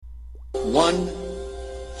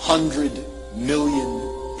100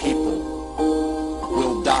 million people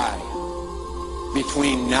will die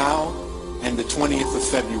between now and the 20th of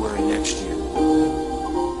February next year.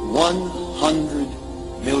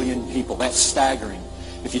 100 million people. That's staggering.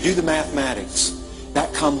 If you do the mathematics,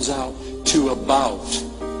 that comes out to about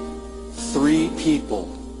 3 people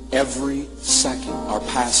every second are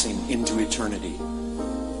passing into eternity.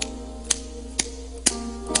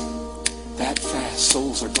 That fast,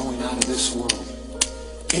 souls are going out of this world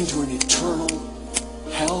into an eternal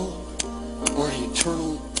hell or an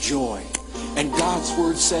eternal joy. And God's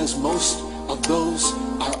word says most of those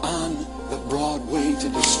are on the broad way to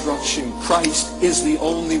destruction. Christ is the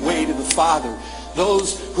only way to the Father.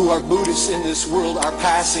 Those who are Buddhists in this world are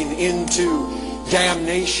passing into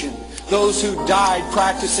damnation. Those who died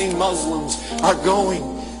practicing Muslims are going.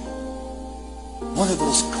 One of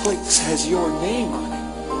those cliques has your name on it.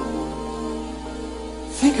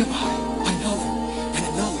 Think about it. Another, and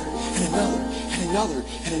another, and another, and another,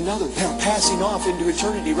 and another. They're passing off into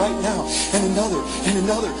eternity right now. And another, and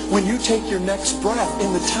another. When you take your next breath,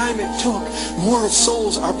 in the time it took, more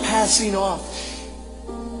souls are passing off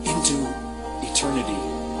into eternity.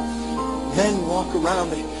 Men walk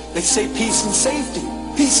around, they say peace and safety.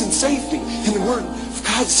 Peace and safety. And the word of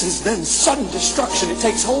God says then sudden destruction. It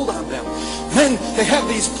takes hold on them. Then they have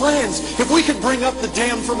these plans. If we could bring up the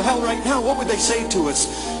dam from hell right now, what would they say to us?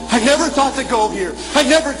 I never thought to go here. I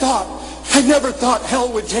never thought hell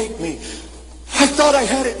would take me. I thought I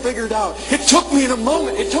had it figured out. It took me in a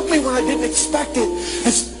moment. It took me when I didn't expect it.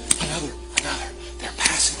 It's another. They're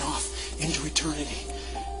passing off into eternity.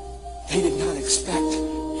 They did not expect